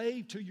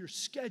slave to your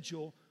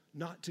schedule,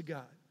 not to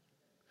God.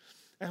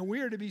 And we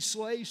are to be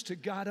slaves to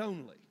God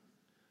only,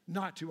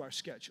 not to our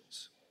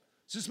schedules.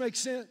 Does this make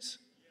sense?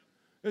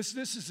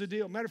 This is the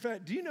deal. Matter of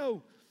fact, do you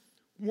know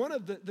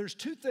there's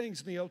two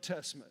things in the Old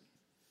Testament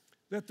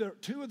that they're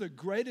two of the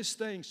greatest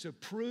things to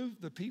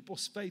prove the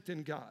people's faith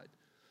in God.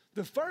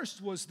 The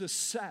first was the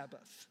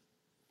Sabbath.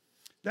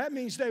 That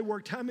means they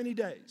worked how many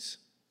days?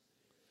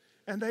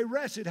 And they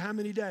rested how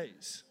many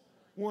days?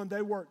 One,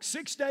 they worked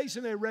 6 days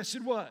and they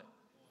rested what?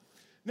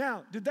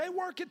 Now, did they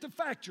work at the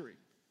factory?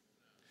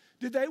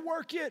 Did they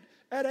work at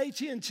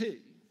AT&T?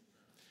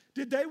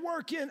 Did they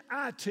work in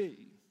IT?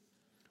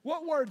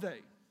 What were they?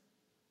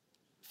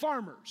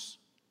 Farmers.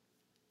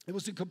 It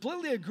was a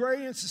completely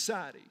agrarian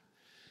society.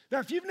 Now,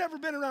 if you've never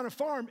been around a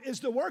farm, is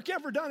the work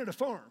ever done at a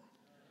farm?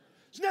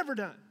 It's never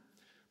done.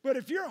 But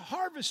if you're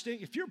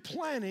harvesting, if you're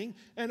planting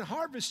and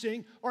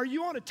harvesting, are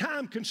you on a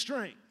time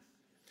constraint?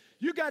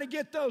 You got to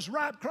get those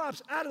ripe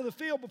crops out of the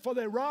field before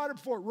they rot or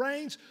before it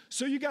rains.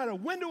 So you got a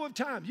window of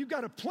time. You've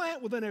got to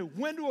plant within a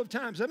window of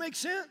time. Does that make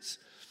sense?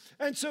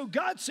 And so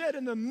God said,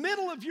 in the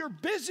middle of your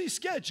busy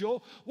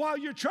schedule, while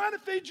you're trying to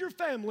feed your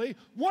family,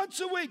 once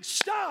a week,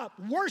 stop,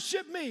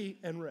 worship me,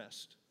 and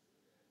rest.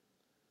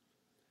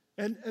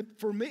 And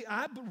for me,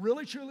 I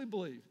really, truly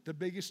believe the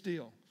biggest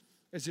deal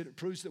is that it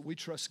proves that we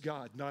trust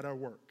God, not our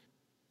work.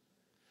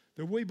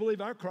 that we believe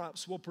our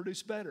crops will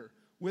produce better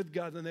with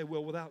God than they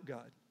will without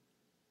God.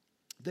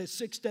 That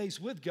 6 days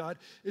with God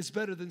is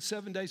better than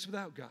 7 days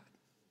without God.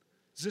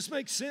 Does this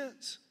make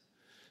sense?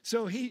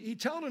 So he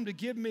told him to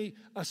give me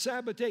a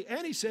Sabbath day,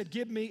 and he said,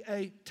 give me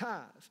a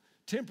tithe,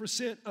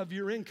 10% of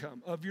your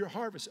income, of your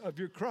harvest, of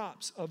your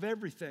crops, of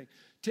everything,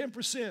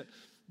 10%.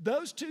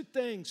 Those two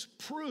things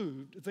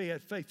proved they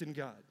had faith in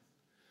God,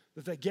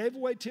 that they gave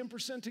away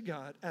 10% to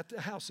God at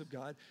the house of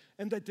God,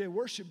 and that they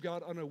worship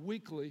God on a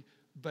weekly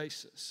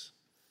basis.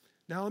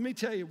 Now, let me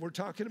tell you, we're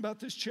talking about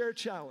this chair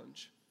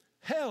challenge.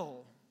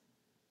 Hell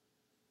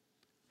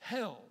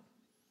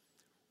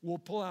will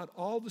pull out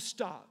all the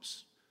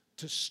stops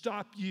to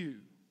stop you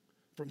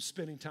from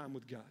spending time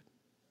with God.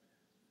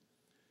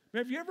 Now,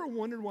 have you ever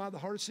wondered why the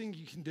hardest thing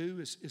you can do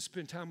is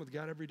spend time with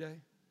God every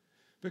day?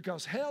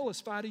 Because hell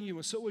is fighting you,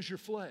 and so is your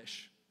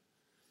flesh.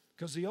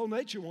 Because the old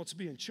nature wants to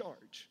be in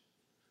charge.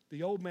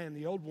 The old man,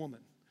 the old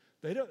woman.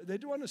 They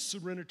don't want to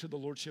surrender to the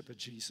lordship of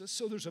Jesus.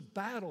 So there's a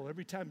battle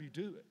every time you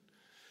do it.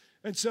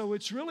 And so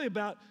it's really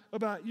about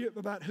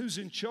who's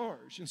in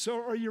charge. And so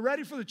are you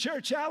ready for the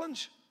chair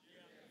challenge?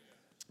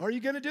 Yeah. Are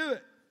you going to do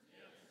it?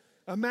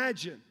 Yeah.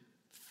 Imagine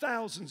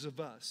thousands of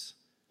us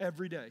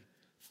every day.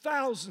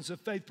 Thousands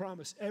of Faith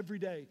Promise every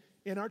day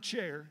in our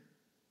chair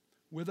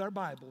with our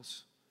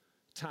Bibles,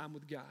 time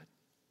with God.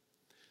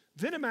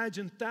 Then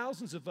imagine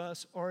thousands of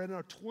us are in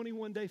our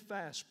 21-day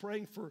fast,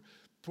 praying for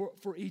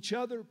each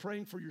other,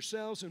 praying for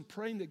yourselves, and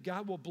praying that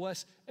God will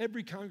bless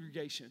every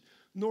congregation.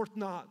 North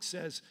Knox,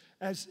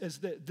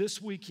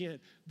 this weekend,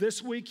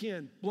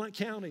 Blount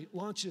County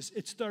launches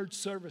its third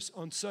service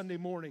on Sunday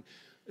morning.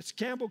 It's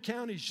Campbell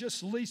County's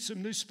just leased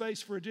some new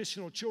space for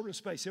additional children's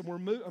space, and we're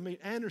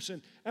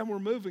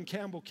moving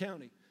Campbell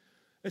County.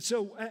 And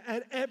so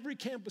at every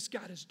campus,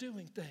 God is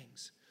doing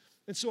things.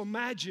 And so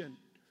imagine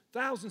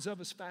thousands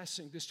of us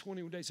fasting this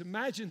 21 days.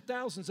 Imagine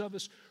thousands of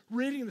us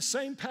reading the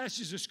same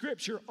passages of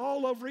Scripture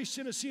all over East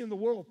Tennessee and the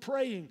world,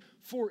 praying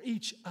for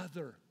each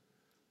other.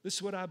 This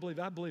is what I believe.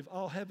 I believe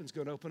all heaven's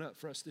going to open up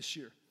for us this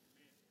year.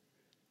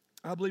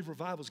 I believe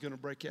revival is going to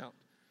break out,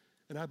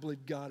 and I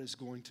believe God is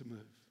going to move.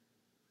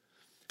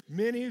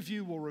 Many of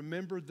you will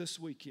remember this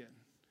weekend,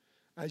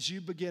 as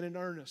you begin in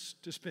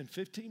earnest to spend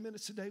 15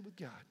 minutes a day with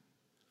God,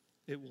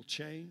 it will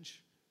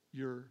change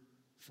your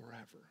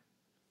forever.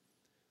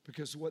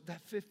 Because what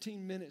that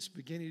 15 minutes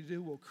beginning to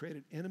do will create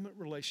an intimate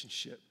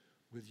relationship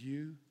with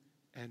you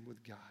and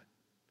with God.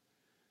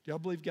 Do y'all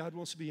believe God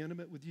wants to be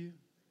intimate with you?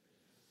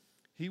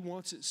 He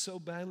wants it so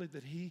badly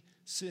that he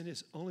sent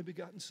his only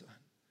begotten Son,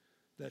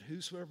 that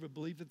whosoever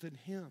believeth in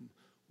him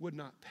would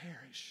not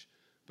perish,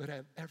 but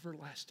have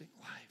everlasting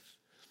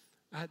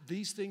life.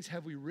 These things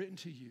have we written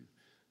to you,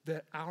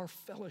 that our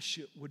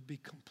fellowship would be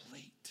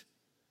complete.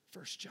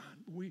 1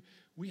 John,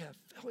 we have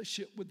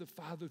fellowship with the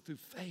Father through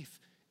faith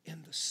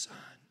in the Son.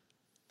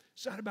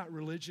 It's not about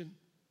religion.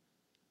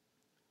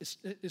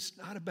 It's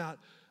not about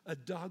a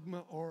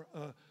dogma or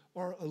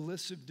a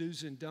list of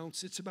do's and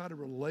don'ts. It's about a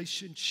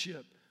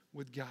relationship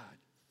with God.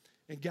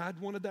 And God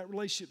wanted that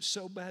relationship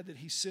so bad that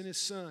he sent his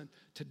Son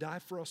to die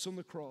for us on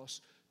the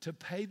cross, to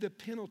pay the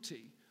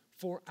penalty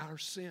for our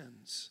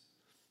sins,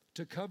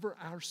 to cover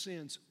our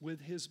sins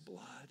with his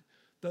blood.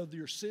 Though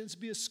your sins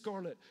be as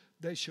scarlet,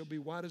 they shall be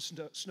white as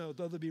snow.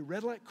 Though they be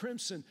red like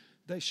crimson,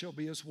 they shall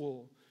be as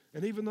wool.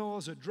 And even though I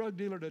was a drug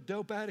dealer, a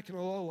dope addict, and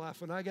a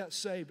lowlife, when I got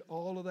saved,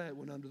 all of that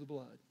went under the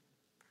blood.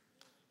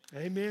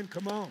 Amen.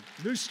 Come on.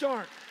 New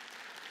start.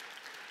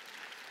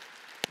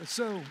 And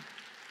so,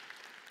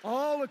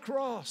 all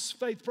across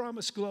Faith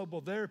Promise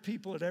Global, there are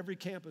people at every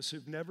campus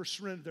who've never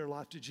surrendered their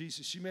life to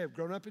Jesus. You may have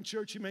grown up in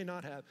church. You may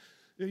not have.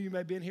 You may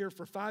have been here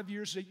for 5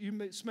 years.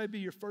 This may be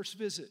your first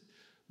visit.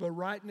 But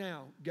right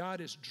now,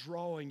 God is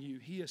drawing you.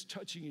 He is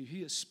touching you.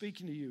 He is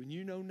speaking to you. And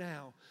you know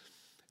now,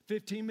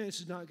 15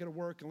 minutes is not going to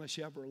work unless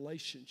you have a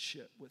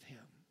relationship with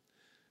him.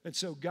 And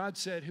so God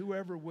said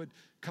whoever would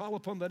call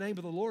upon the name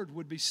of the Lord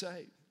would be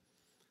saved.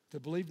 To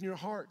believe in your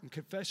heart and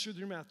confess with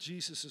your mouth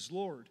Jesus is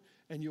Lord,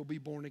 and you'll be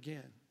born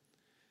again.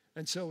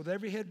 And so with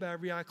every head bowed,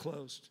 every eye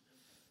closed,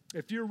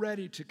 if you're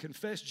ready to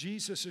confess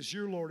Jesus as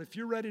your Lord, if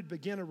you're ready to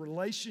begin a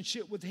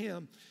relationship with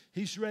him,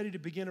 he's ready to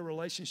begin a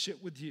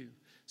relationship with you.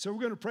 So we're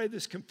going to pray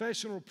this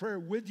confessional prayer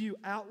with you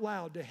out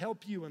loud to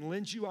help you and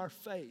lend you our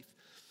faith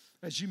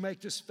as you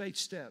make this faith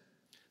step.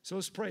 So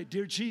let's pray.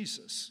 Dear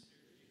Jesus,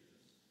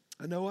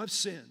 I know I've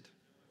sinned,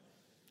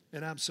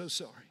 and I'm so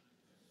sorry.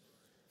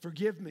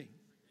 Forgive me.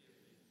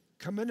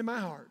 Come into my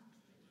heart.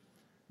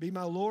 Be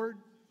my Lord,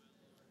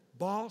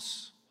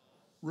 boss,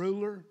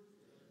 ruler,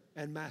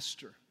 and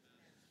master.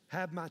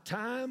 Have my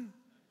time,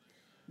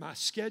 my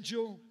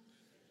schedule,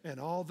 and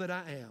all that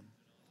I am.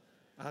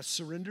 I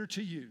surrender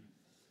to you.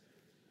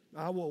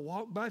 I will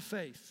walk by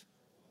faith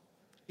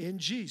in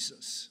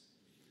Jesus,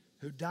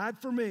 who died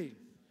for me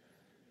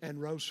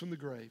and rose from the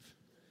grave.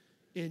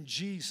 In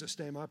Jesus'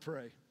 name I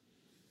pray.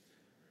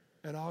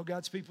 And all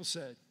God's people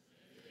said,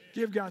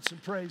 give God some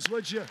praise,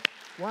 would you?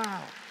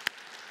 Wow.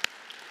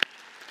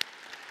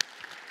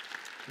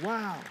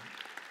 Wow.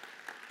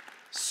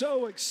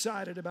 So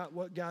excited about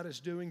what God is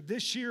doing.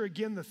 This year,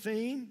 again, the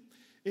theme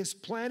is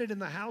planted in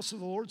the house of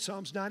the Lord,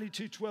 Psalms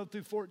 92, 12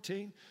 through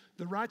 14.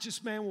 The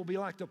righteous man will be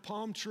like the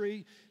palm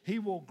tree. He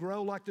will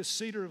grow like the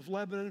cedar of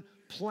Lebanon,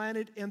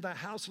 planted in the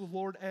house of the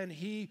Lord, and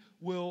he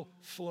will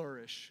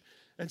flourish.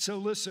 And so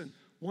listen,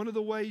 one of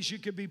the ways you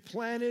can be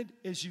planted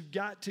is you've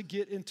got to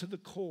get into the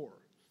core.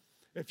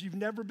 If you've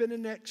never been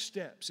in next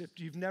steps, if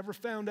you've never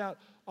found out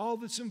all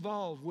that's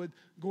involved with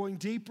going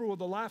deeper with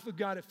the life of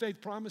God at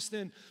Faith Promise,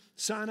 then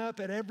sign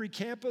up at every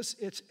campus.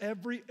 It's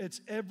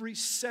every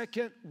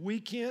second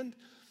weekend,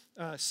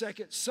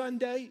 second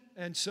Sunday.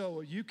 And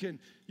so you can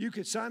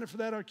sign up for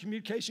that on a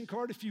communication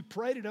card. If you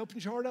prayed, it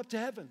opens your heart up to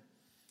heaven.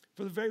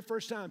 For the very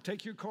first time,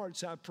 take your card and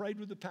say, I prayed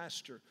with the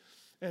pastor.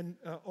 And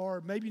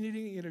or maybe you need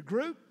to get in a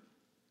group.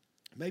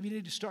 Maybe you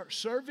need to start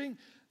serving.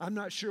 I'm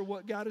not sure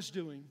what God is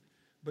doing,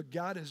 but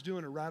God is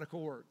doing a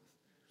radical work.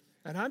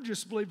 And I'm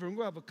just believing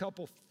we're going to have a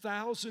couple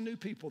thousand new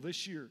people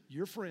this year.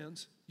 Your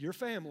friends, your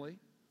family,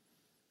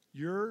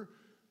 your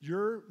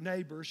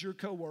neighbors, your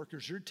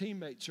coworkers, your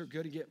teammates are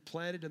going to get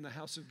planted in the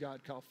house of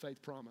God called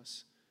Faith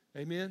Promise.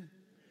 Amen?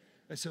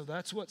 And so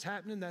that's what's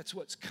happening. That's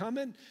what's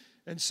coming.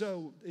 And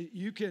so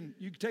you can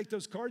take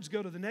those cards,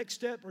 go to the next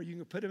step, or you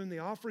can put them in the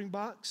offering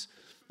box.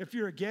 If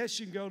you're a guest,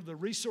 you can go to the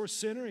resource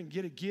center and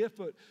get a gift.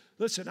 But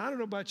listen, I don't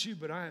know about you,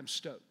 but I am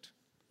stoked.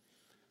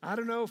 I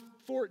don't know if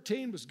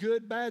 14 was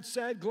good, bad,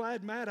 sad,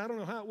 glad, mad. I don't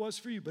know how it was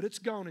for you, but it's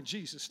gone in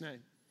Jesus' name.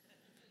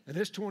 And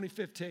it's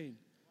 2015,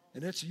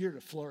 and it's a year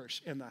to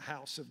flourish in the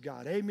house of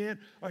God. Amen.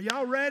 Are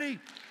y'all ready?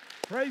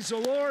 Praise the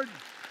Lord.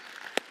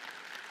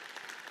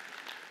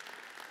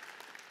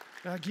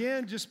 Now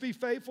again, just be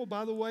faithful.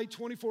 By the way,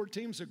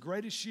 2014 was the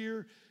greatest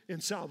year in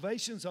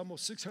salvations,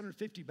 almost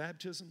 650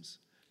 baptisms.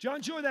 Did y'all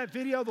enjoy that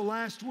video the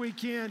last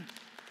weekend?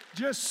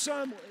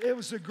 It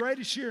was the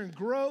greatest year in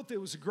growth. It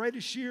was the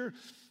greatest year.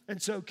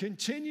 And so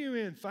continue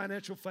in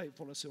financial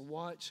faithfulness and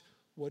watch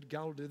what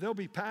God will do. There'll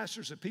be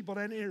pastors and people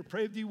down here to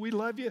pray with you. We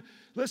love you.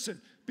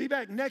 Listen, be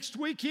back next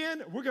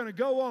weekend. We're going to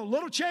go on.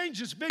 Little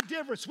changes, big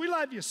difference. We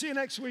love you. See you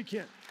next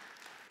weekend.